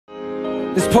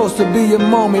It's supposed to be a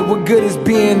moment. What good is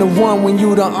being the one when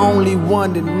you the only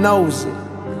one that knows it?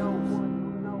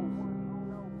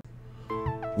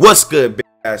 What's good, big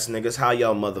ass niggas? How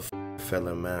y'all motherfucking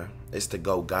feeling, man? It's the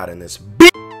Go God in this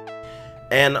bitch.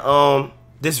 And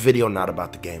this video not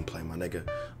about the gameplay, my nigga.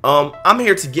 I'm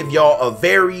here to give y'all a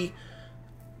very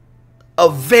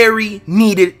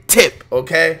needed tip,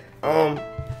 okay?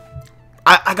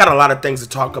 I got a lot of things to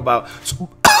talk about.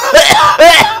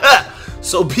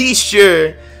 So be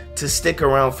sure to stick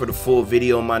around for the full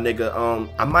video, my nigga.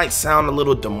 I might sound a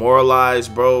little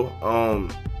demoralized, bro.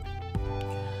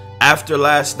 After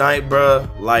last night, bro,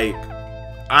 like,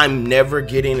 I'm never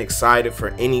getting excited for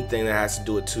anything that has to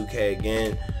do with 2K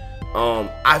again.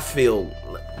 I feel,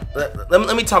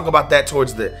 let me talk about that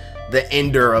towards the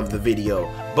ender of the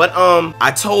video. But I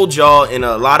told y'all in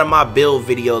a lot of my build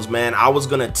videos, man, I was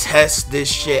gonna test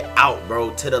this shit out,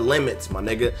 bro, to the limits, my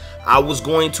nigga. I was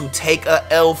going to take a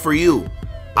L for you.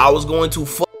 I was going to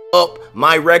fuck up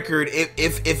my record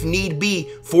if need be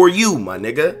for you, my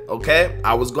nigga. Okay,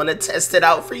 I was gonna test it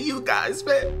out for you guys,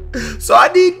 man. So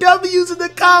I need W's in the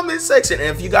comment section.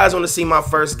 And if you guys want to see my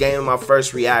first game, my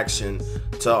first reaction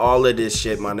to all of this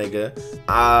shit, my nigga,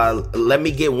 let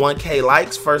me get 1K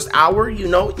likes first hour, you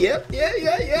know. Yeah.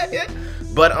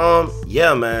 But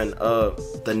yeah, man,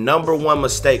 the #1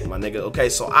 mistake, my nigga. Okay,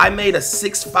 so I made a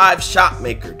 6'5" shot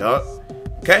maker, dog.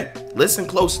 Okay, listen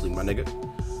closely, my nigga.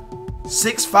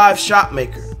 6'5" shot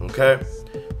maker. Okay,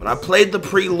 when I played the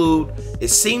prelude, it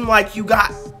seemed like you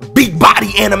got big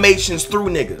body animations through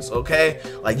niggas. Okay,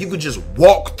 like you could just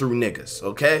walk through niggas.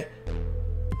 Okay,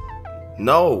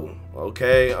 no.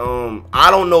 Okay,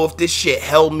 I don't know if this shit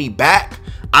held me back.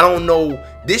 I don't know,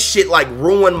 this shit like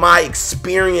ruined my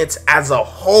experience as a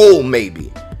whole,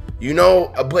 maybe, you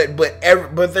know.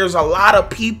 But there's a lot of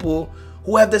people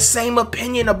who have the same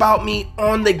opinion about me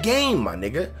on the game, my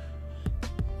nigga.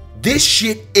 This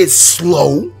shit is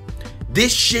slow.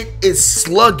 This shit is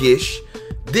sluggish.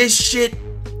 This shit,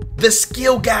 the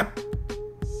skill gap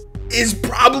is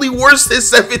probably worse than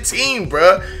 17,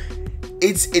 bruh.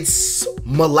 It's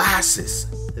molasses.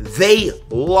 They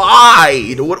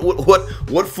lied.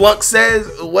 What Flunk says,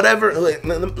 whatever.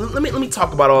 Let me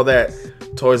talk about all that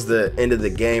towards the end of the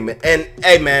game. And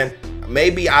hey, man,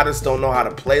 maybe I just don't know how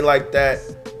to play like that.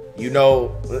 You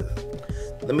know,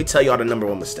 let me tell y'all the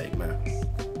 #1 mistake, man.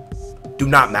 Do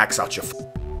not max out your,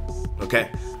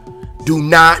 okay? Do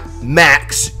not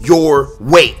max your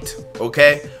weight,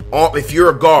 okay? If you're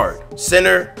a guard,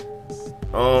 center,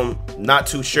 not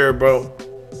too sure, bro.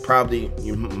 Probably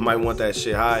you might want that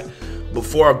shit high.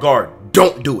 Before a guard,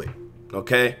 don't do it,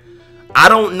 okay? I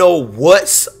don't know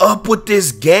what's up with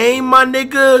this game, my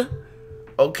nigga.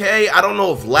 Okay, I don't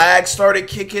know if lag started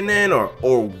kicking in or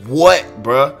what,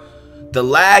 bruh. The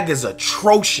lag is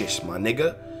atrocious, my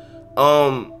nigga.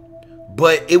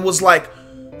 But it was like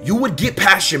you would get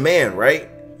past your man, right?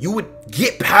 You would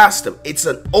get past him. It's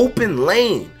an open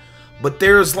lane, but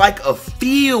there's like a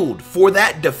field for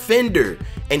that defender,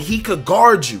 and he could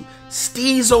guard you.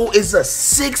 Steezo is a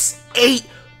 6'8"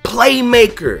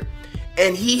 playmaker,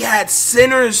 and he had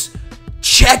centers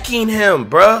checking him,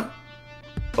 bruh.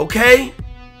 Okay?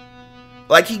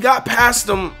 Like, he got past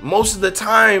them most of the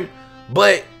time,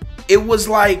 but it was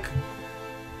like,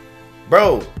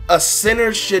 bro, a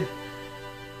center should...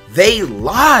 They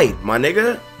lied, my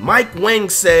nigga. Mike Wang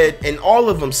said, and all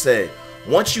of them said,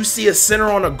 once you see a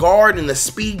center on a guard and the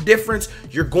speed difference,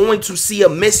 you're going to see a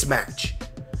mismatch.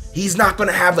 He's not going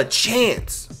to have a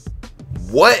chance.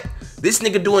 What? This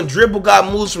nigga doing dribble got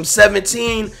moves from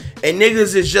 17, and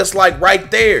niggas is just like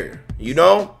right there, you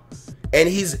know? And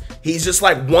he's just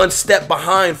like one step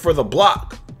behind for the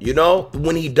block, you know?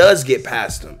 When he does get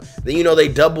past him. Then, you know, they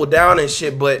double down and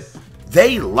shit, but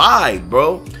they lied,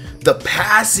 bro. The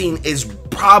passing is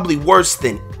probably worse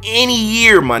than any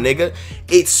year, my nigga.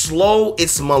 It's slow,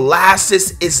 it's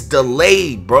molasses, it's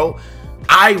delayed, bro.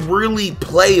 I really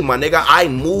play, my nigga. I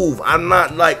move. I'm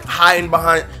not like hiding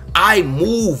behind. I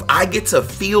move. I get to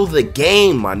feel the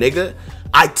game, my nigga.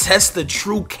 I test the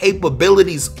true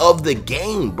capabilities of the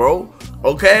game, bro.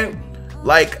 Okay?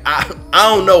 Like, I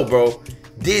don't know, bro.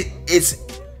 The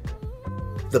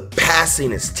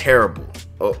passing is terrible.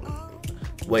 Oh,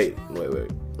 wait.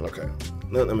 Okay,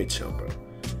 let me chill, bro.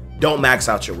 Don't max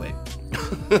out your weight.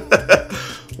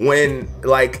 When,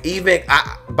 like, even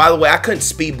by the way, I couldn't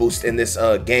speed boost in this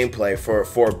gameplay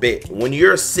for a bit. When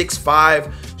you're a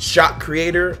 6'5" shot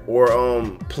creator or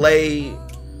play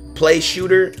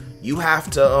shooter, you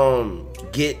have to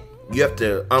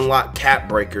unlock cap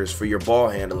breakers for your ball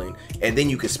handling, and then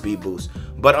you can speed boost.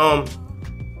 But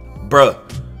bruh,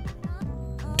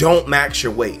 don't max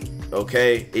your weight.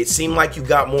 okay? It seemed like you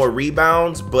got more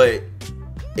rebounds, but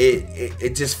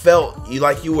it just felt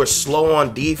like you were slow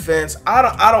on defense.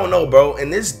 I don't know, bro.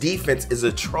 And this defense is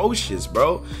atrocious,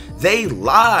 bro. They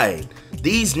lied.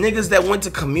 These niggas that went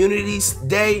to community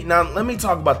day. Now, let me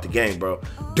talk about the game, bro.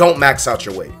 Don't max out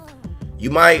your weight. You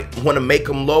might want to make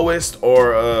them lowest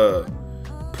or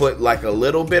put like a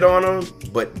little bit on them,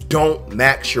 but don't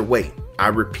max your weight. I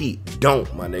repeat,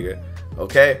 don't, my nigga.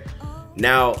 Okay?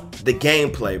 Now, the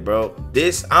gameplay, bro.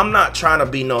 I'm not trying to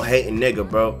be no hating nigga,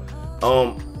 bro.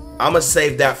 I'ma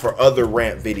save that for other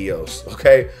rant videos,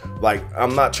 okay? Like,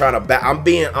 I'm not trying to I'm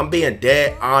being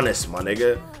dead honest, my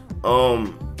nigga.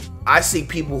 I see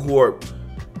people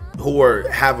who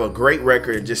have a great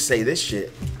record and just say this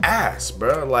shit ass,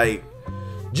 bro. Like,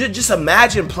 just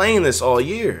imagine playing this all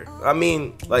year. I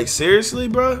mean, like, seriously,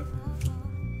 bro?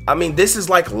 I mean, this is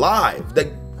like live.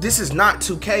 This is not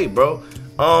 2K, bro.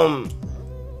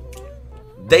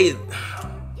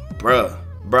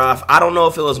 Bruh, I don't know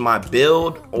if it was my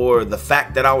build or the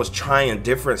fact that I was trying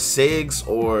different SIGs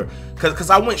or cause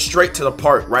I went straight to the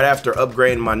park right after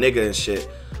upgrading my nigga and shit.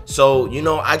 So, you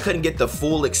know, I couldn't get the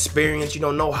full experience, you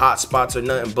know, no hotspots or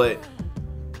nothing, but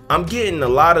I'm getting a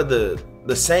lot of the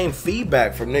same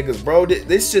feedback from niggas, bro.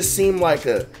 This just seemed like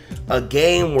a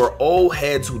game where old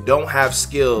heads who don't have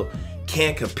skill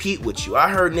can't compete with you. I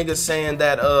heard niggas saying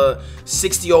that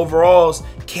 60 overalls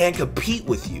can't compete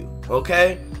with you,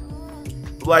 okay?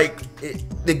 Like,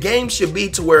 the game should be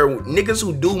to where niggas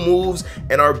who do moves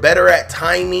and are better at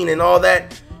timing and all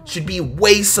that should be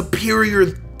way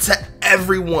superior to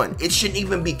everyone. It shouldn't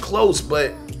even be close,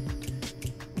 but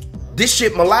this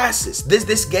shit molasses.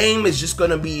 This game is just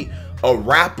gonna be a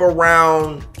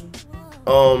wraparound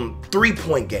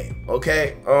 3-point game,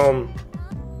 okay?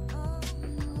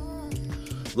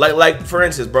 Like for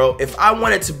instance, bro, if I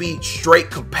wanted to be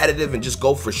straight competitive and just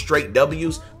go for straight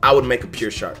W's, I would make a pure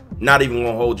shot. Not even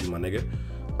gonna hold you, my nigga.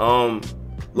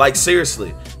 Like,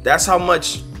 seriously, that's how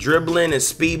much dribbling and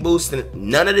speed boosting,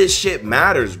 none of this shit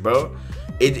matters, bro.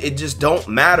 It just don't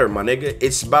matter, my nigga.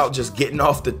 It's about just getting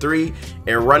off the three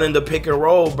and running the pick and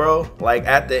roll, bro. Like,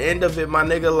 at the end of it, my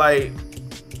nigga, like,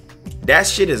 that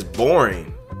shit is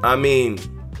boring. I mean,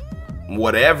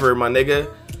 whatever, my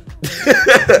nigga.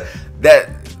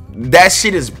 That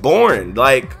shit is boring.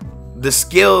 Like, the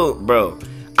skill, bro.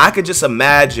 I could just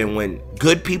imagine when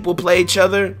good people play each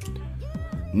other,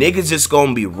 niggas just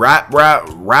gonna be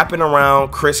wrapping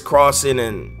around, crisscrossing,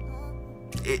 and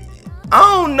I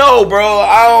don't know, bro.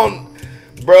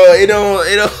 It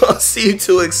don't seem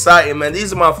too exciting, man.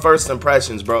 These are my first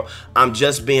impressions, bro. I'm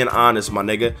just being honest, my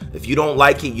nigga. If you don't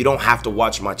like it, you don't have to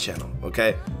watch my channel,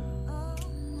 okay?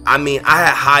 I mean, I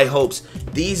had high hopes.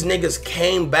 These niggas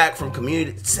came back from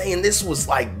community saying this was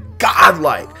like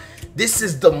godlike. This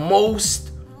is the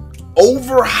most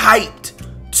overhyped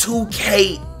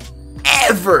 2K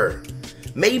ever.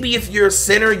 Maybe if you're a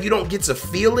center, you don't get to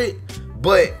feel it,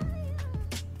 but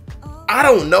I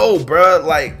don't know, bruh.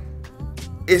 Like,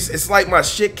 it's like my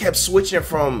shit kept switching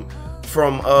from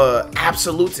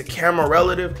absolute to camera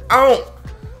relative. I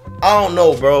don't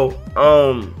know, bro.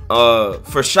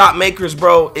 For shot makers,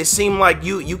 bro, it seemed like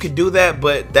you could do that,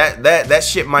 but that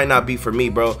shit might not be for me,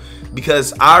 bro,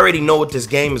 because I already know what this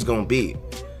game is gonna be.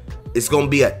 It's gonna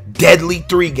be a deadly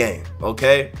 3 game,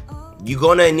 okay? You're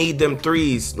gonna need them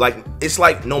threes. Like, it's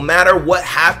like no matter what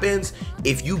happens,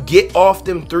 if you get off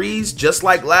them threes just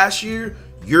like last year,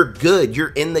 you're good. You're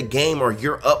in the game or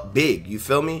you're up big. You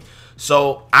feel me?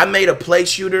 So I made a play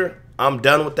shooter. I'm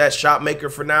done with that shot maker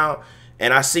for now.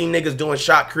 And I seen niggas doing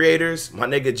shot creators. My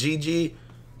nigga GG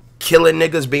killing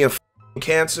niggas, being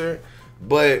cancer.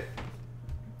 But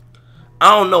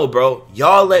I don't know, bro.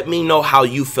 Y'all let me know how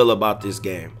you feel about this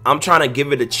game. I'm trying to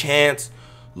give it a chance,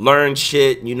 learn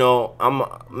shit, you know.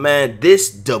 Man,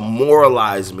 this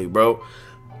demoralized me, bro.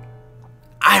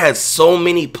 I had so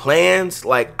many plans.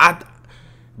 Like,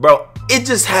 bro, it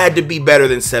just had to be better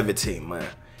than 17, man.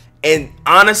 And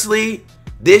honestly,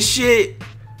 this shit,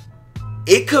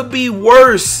 it could be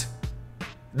worse.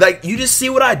 Like, you just see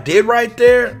what I did right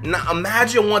there? Now,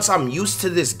 imagine once I'm used to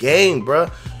this game, bro.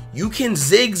 You can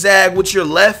zigzag with your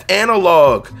left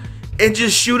analog and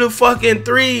just shoot a fucking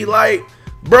 3. Like,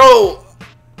 bro,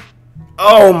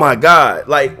 oh my God.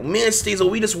 Like, me and Steezel,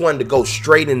 we just wanted to go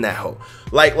straight in that hole.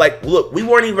 Like, look, we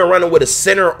weren't even running with a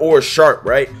center or a sharp,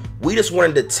 right? We just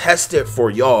wanted to test it for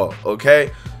y'all,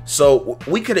 okay? So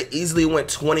we could have easily went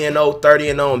 20-0,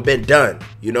 30-0 and been done,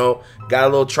 you know? Got a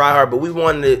little try hard, but we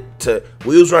wanted it to,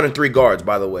 we was running 3 guards,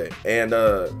 by the way. And,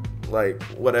 like,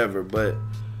 whatever, but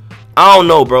I don't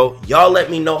know, bro. Y'all let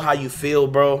me know how you feel,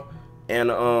 bro. And,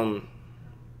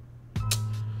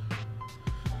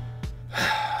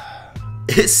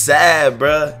 It's sad,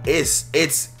 bruh.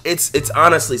 It's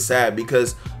honestly sad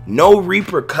because no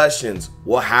repercussions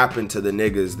will happen to the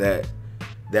niggas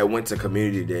that went to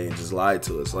community day and just lied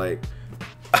to us. Like,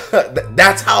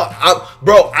 that's how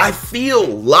bro, I feel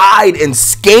lied and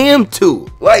scammed to.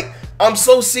 Like, I'm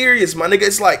so serious, my nigga.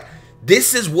 It's like,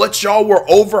 this is what y'all were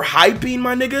overhyping,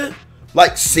 my nigga?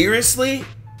 Like, seriously?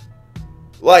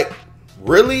 Like,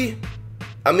 really?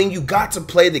 I mean, you got to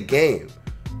play the game.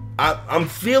 I'm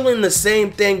feeling the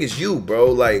same thing as you,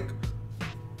 bro. Like,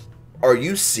 are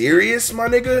you serious, my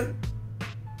nigga?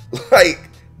 Like,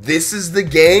 this is the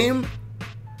game?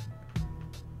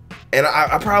 And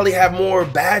I probably have more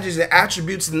badges and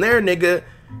attributes than their nigga.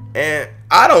 And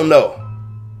I don't know.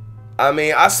 I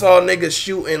mean, I saw niggas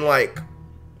shooting like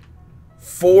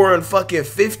 4 and fucking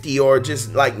 50 or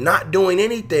just like not doing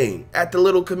anything at the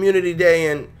little community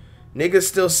day, and niggas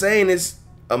still saying it's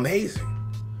amazing.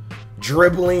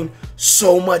 Dribbling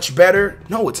so much better.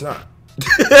 No, it's not.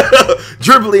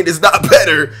 Dribbling is not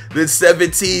better than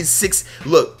 17-6.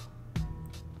 Look,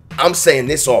 I'm saying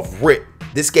this off rip.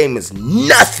 This game is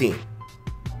nothing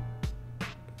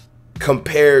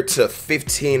compared to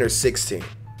 15 or 16.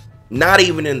 Not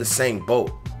even in the same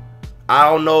boat. I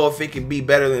don't know if it can be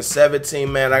better than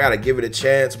 17, man. I gotta give it a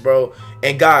chance, bro.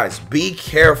 And guys, be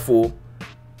careful,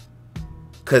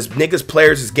 cause niggas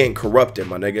players is getting corrupted,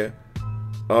 my nigga.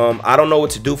 I don't know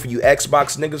what to do for you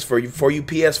Xbox niggas, for you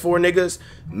PS4 niggas.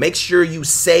 Make sure you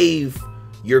save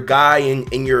your guy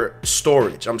in your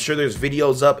storage. I'm sure there's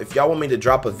videos up. If y'all want me to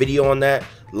drop a video on that,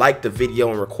 like the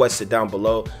video and request it down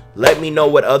below. Let me know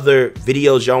what other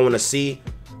videos y'all want to see.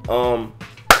 I'm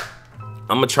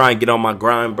gonna try and get on my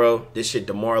grind, bro. This shit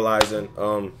demoralizing.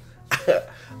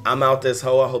 I'm out this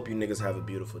hoe. I hope you niggas have a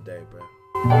beautiful day,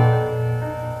 bro.